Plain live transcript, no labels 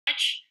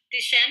much,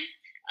 Tishen.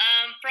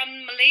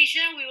 From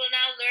Malaysia, we will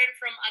now learn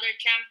from other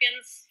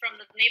champions from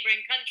the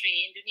neighboring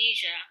country,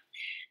 Indonesia.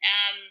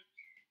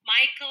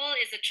 Michael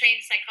is a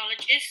trained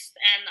psychologist,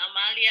 and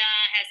Amalia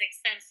has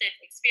extensive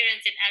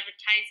experience in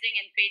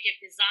advertising and creative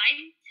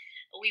design.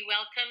 We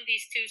welcome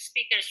these two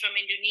speakers from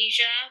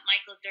Indonesia,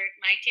 Michael Dirk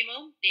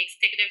Maitimoe, the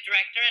Executive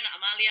Director, and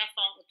Amalia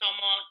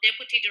Fonk-Utomo,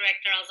 Deputy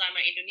Director,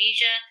 Alzheimer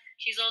Indonesia.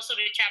 She's also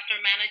the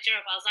Chapter Manager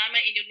of Alzheimer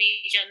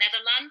Indonesia,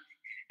 Nederland,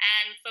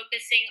 and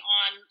focusing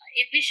on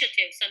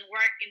initiatives and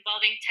work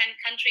involving 10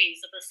 countries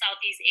of the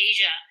Southeast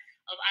Asia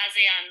of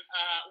ASEAN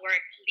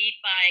work led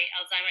by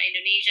Alzheimer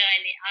Indonesia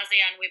and the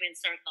ASEAN Women's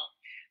Circle.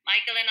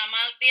 Michael and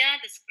Amalia,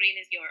 the screen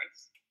is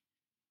yours.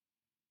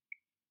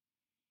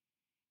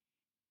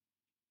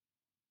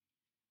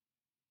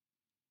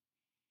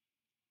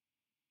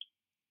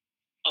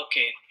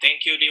 Okay,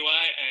 thank you, Dewa,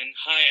 and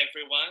hi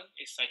everyone.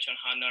 It's such an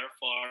honor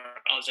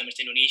for Alzheimer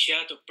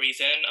Indonesia to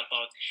present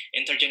about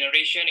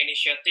intergeneration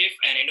initiative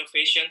and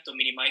innovation to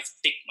minimize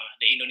stigma,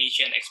 the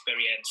Indonesian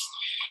experience.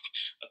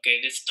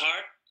 Okay, let's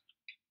start.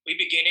 We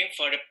beginning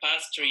for the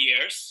past 3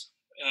 years.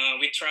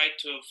 We try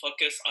to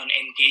focus on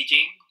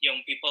engaging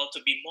young people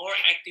to be more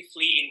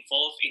actively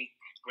involved in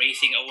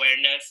raising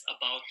awareness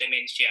about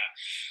dementia.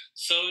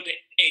 So the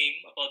aim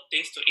about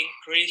this to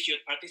increase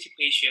youth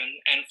participation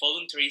and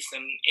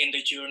volunteerism in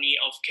the journey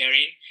of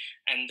caring,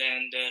 and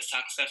then the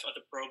success of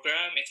the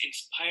program is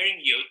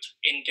inspiring youth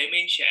in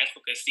dementia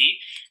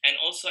advocacy and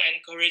also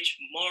encourage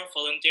more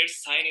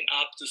volunteers signing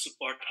up to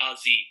support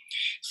ALZI.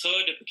 So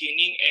the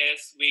beginning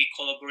is we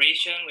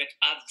collaboration with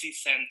ALZI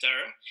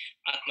Center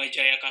at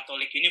Maitimoe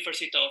Catholic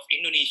University of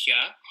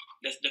Indonesia.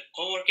 That's the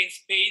co-working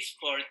space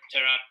for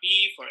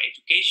therapy, for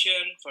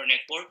education, for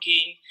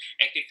networking,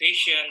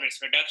 activation,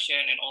 risk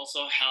reduction, and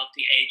also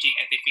healthy aging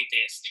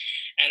activities.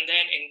 And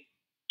then in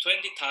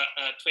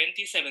 2017,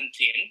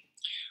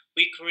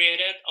 we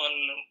created on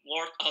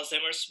World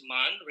Alzheimer's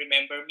Month,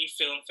 Remember Me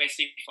Film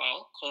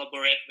Festival,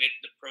 collaborate with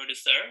the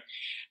producer,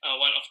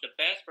 one of the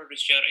best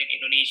producer in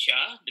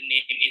Indonesia. The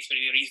name is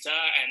Riza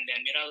and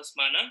then Mira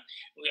Lesmana.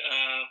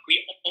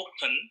 We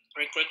open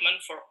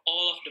recruitment for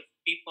all of the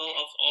people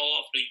of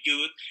all of the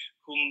youth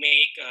who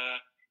make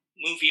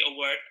movie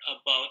award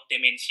about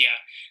dementia.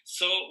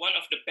 So one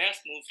of the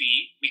best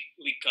movie,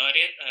 we got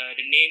it,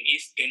 the name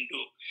is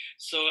Gendu.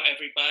 So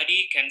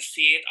everybody can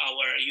see it,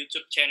 our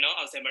YouTube channel,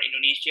 Alzheimer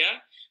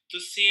Indonesia,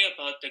 to see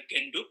about the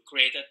Gendu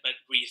created by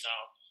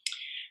Rizal.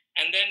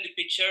 And then the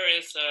picture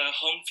is a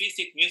home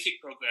visit music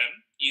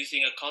program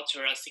using a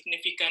cultural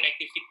significant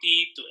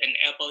activity to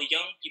enable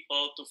young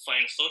people to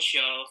find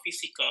social,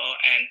 physical,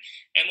 and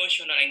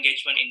emotional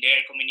engagement in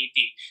their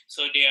community.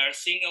 So they are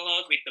singing a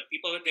lot with the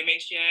people with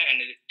dementia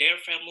and their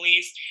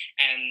families,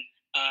 and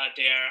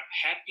they are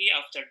happy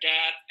after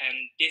that, and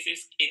this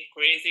is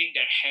increasing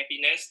their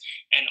happiness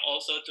and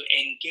also to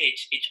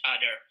engage each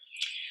other.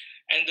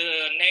 And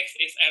the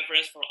next is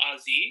Everest for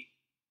ALZI.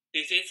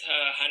 This is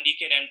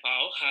Handiken and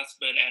Pau,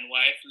 husband and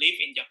wife, live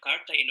in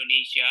Jakarta,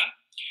 Indonesia.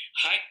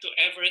 Hike to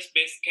Everest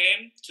Base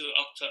Camp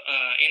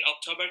in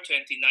October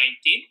 2019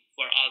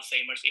 for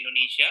Alzheimer's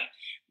Indonesia.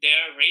 They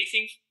are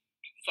raising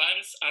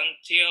funds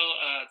until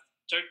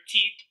 $30,000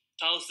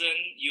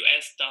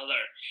 US.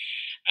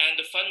 And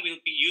the fund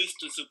will be used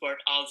to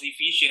support ALZI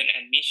vision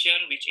and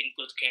mission, which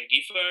include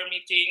caregiver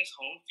meetings,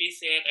 home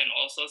visit, and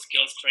also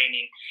skills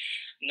training.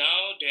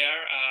 Now they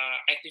are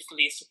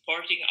actively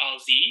supporting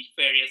ALZI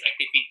various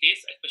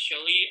activities,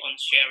 especially on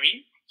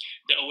sharing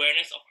the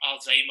awareness of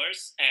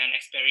Alzheimer's and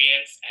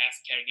experience as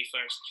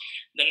caregivers.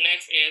 The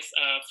next is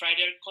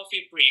Friday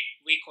Coffee Break.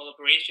 We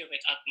collaboration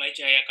with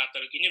Maitimoe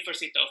Catholic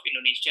University of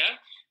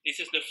Indonesia.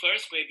 This is the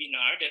first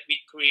webinar that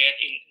we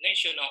create in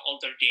National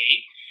Older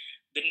Day.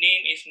 The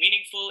name is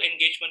Meaningful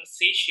Engagement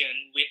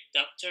Session with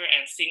Doctor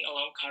and Sing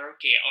Along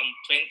Karaoke on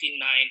 29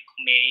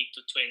 May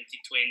to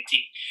 2020.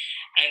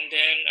 And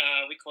then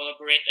we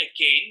collaborate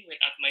again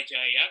with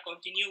Maitimoe,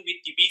 continue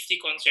with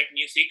DBC concert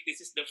music.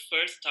 This is the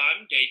first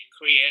time they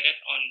created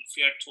on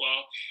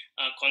virtual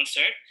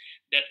concert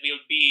that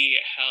will be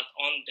held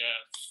on the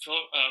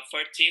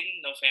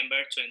 14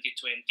 November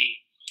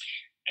 2020.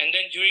 And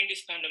then during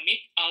this pandemic,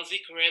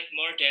 ALZI created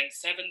more than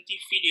 70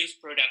 videos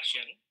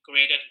production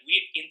created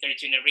with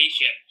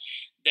intergeneration.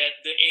 That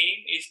the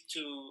aim is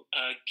to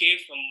give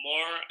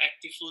more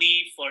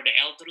actively for the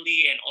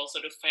elderly and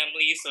also the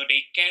family, so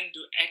they can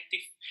do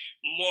active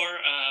more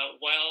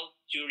while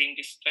during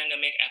this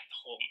pandemic at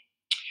home.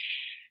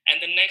 And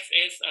the next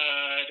is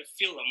the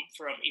film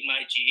from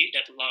Imaji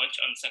that launched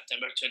on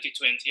September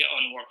 2020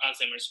 on World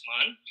Alzheimer's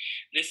Month.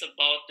 This is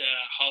about the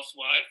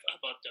housewife,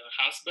 about the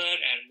husband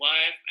and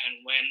wife,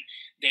 and when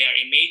they are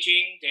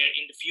imaging, they're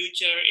in the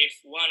future, if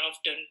one of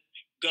them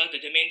got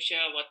the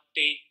dementia, what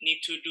they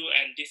need to do,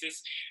 and this is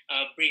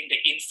bring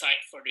the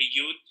insight for the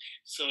youth,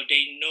 so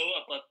they know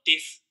about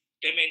this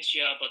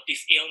dementia, about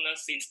this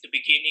illness since the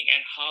beginning,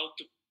 and how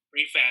to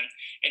prevent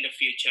in the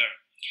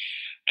future.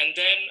 And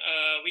then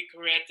we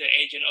create the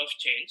agent of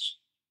change,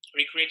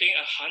 recruiting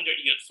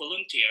 100 youth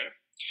volunteer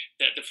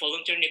The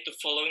volunteer need to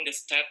following the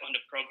step on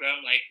the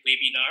program like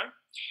webinar.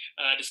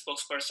 The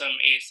spokesperson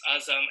is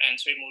Azam and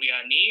Sri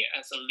Mulyani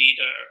as a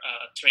leader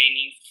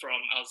training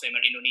from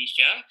Alzheimer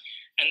Indonesia.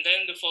 And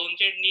then the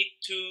volunteer need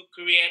to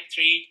create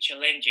 3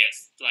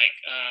 challenges, like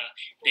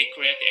they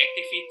create the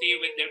activity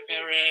with their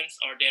parents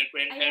or their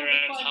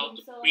grandparents, how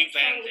to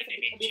prevent the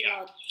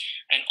dementia.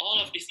 And all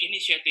of these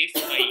initiatives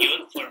by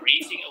youth for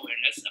raising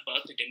awareness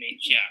about the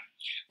dementia.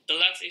 The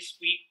last is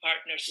we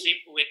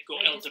partnership with Go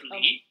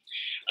Elderly,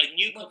 a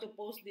new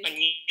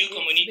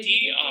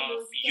community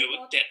of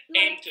youth that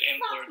aim to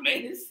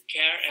empowerment,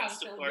 care, and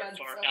support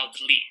for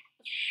elderly.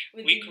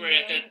 We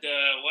created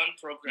one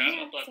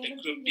program about the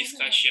group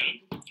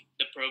discussion.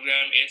 The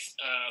program is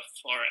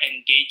for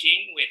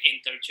engaging with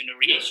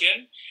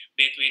intergeneration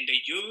between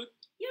the youth,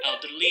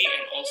 elderly,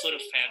 and also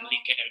the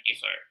family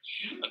caregiver.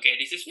 Okay,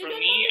 this is from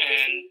me,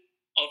 and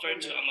over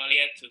to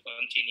Amalia to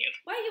continue.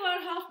 Why you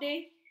are half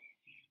day?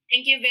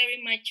 Thank you very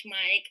much,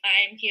 Mike.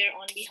 I'm here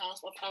on behalf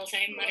of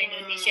Alzheimer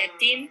Indonesia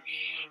team.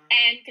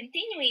 And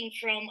continuing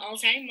from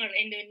Alzheimer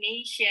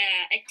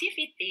Indonesia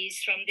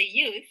activities from the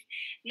youth,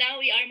 now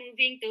we are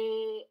moving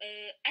to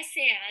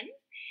ASEAN.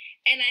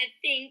 And I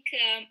think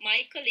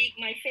my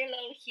colleague, my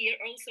fellow here,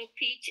 also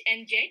Peach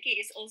and Jackie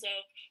is also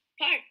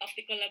part of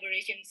the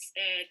collaborations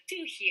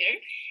too here.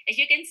 As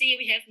you can see,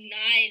 we have 10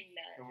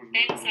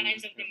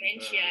 signs of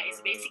dementia. It's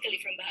basically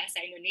from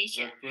Bahasa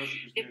Indonesia.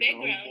 The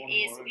background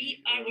is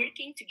we are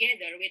working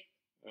together with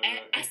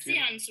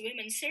ASEAN's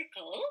Women's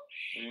Circle.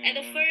 And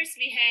the first,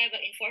 we have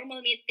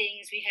informal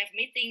meetings. We have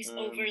meetings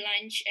over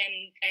lunch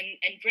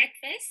and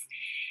breakfast.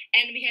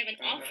 And we have an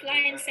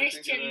offline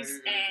sessions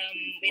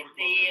with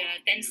the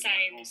 10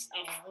 signs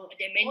of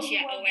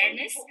dementia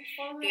awareness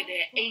to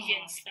the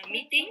Asians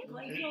meeting.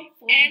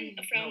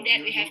 And from that,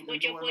 we have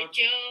Pojo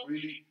Pojo.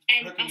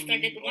 And after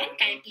that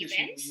one-time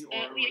events,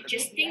 we are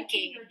just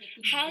thinking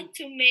how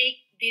to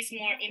make this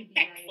more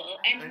impactful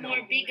and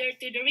more bigger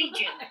to the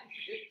region.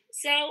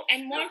 So,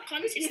 and more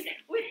consistent.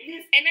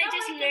 And I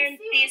just learned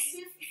this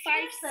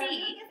 5C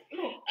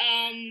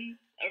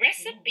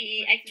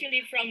recipe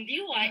actually from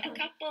DY a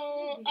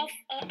couple of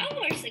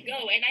hours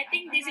ago. And I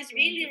think this is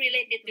really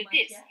related to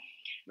this.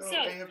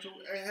 So,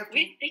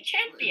 with the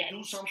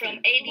champions from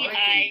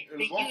ADI,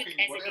 the youth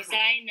as a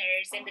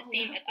designers, and the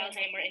team at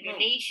Alzheimer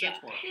Indonesia,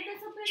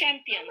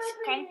 champions,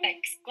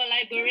 contacts,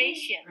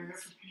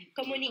 collaborations,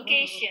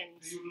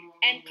 communications,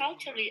 and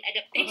cultural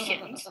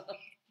adaptations,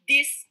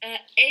 this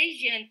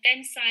Asian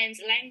 10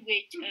 Signs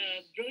language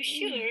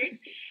brochure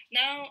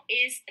now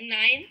is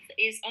 9th,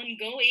 is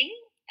ongoing.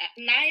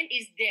 9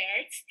 is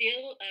there,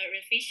 still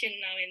revision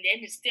now and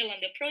then, it's still on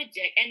the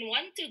project, and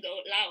 1 to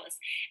go, Laos.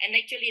 And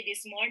actually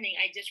this morning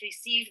I just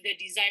received the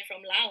design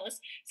from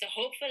Laos, so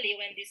hopefully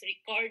when this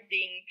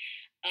recording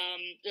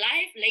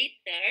live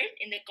later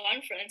in the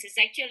conference, is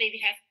actually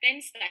we have 10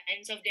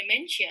 signs of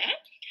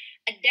dementia,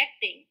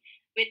 adapting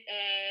with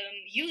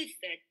youth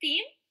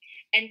team,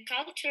 and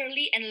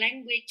culturally and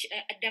language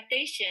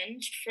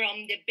adaptations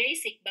from the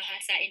basic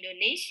Bahasa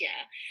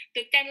Indonesia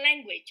to 10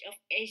 language of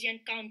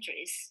Asian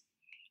countries.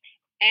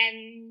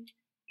 And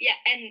yeah,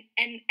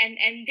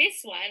 and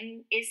this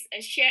one is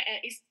is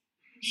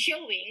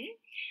showing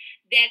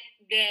that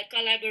the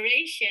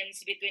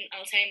collaborations between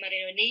Alzheimer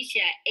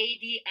Indonesia,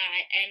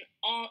 ADI, and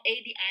all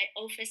ADI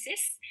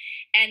offices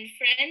and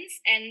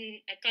friends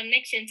and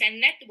connections and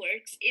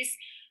networks is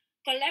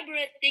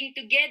collaborating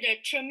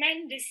together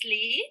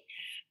tremendously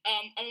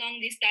along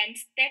this time,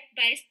 step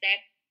by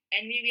step,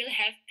 and we will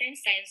have 10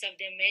 signs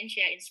of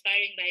dementia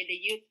inspiring by the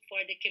youth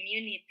for the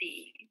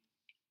community.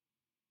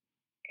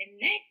 And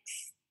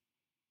next.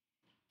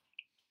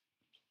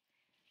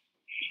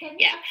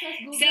 Yeah,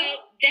 so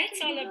that's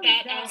all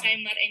about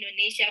Alzheimer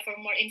Indonesia. For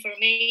more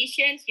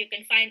information, you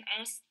can find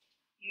us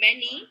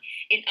many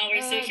in our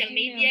social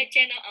media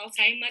channel,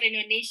 Alzheimer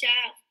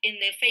Indonesia,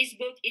 in the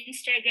Facebook,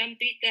 Instagram,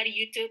 Twitter,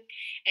 YouTube,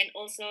 and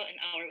also on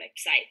our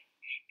website.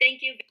 Thank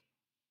you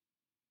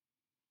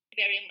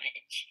very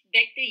much.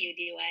 Back to you,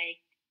 DY.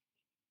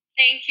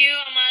 Thank you,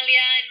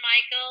 Amalia and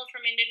Michael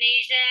from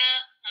Indonesia.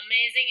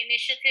 Amazing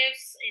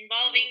initiatives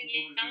involving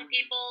young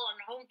people on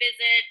home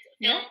visit,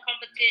 film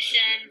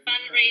competition,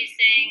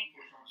 fundraising,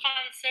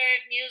 concert,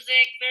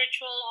 music,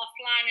 virtual,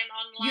 offline, and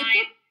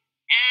online.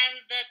 And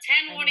the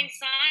 10 warning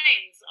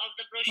signs of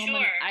the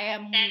brochure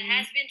that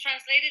has been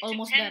translated to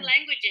 10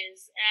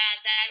 languages.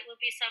 That will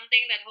be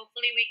something that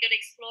hopefully we could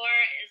explore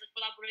as a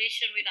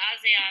collaboration with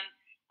ASEAN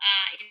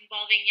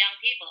involving young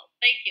people.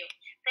 Thank you.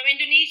 From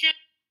Indonesia.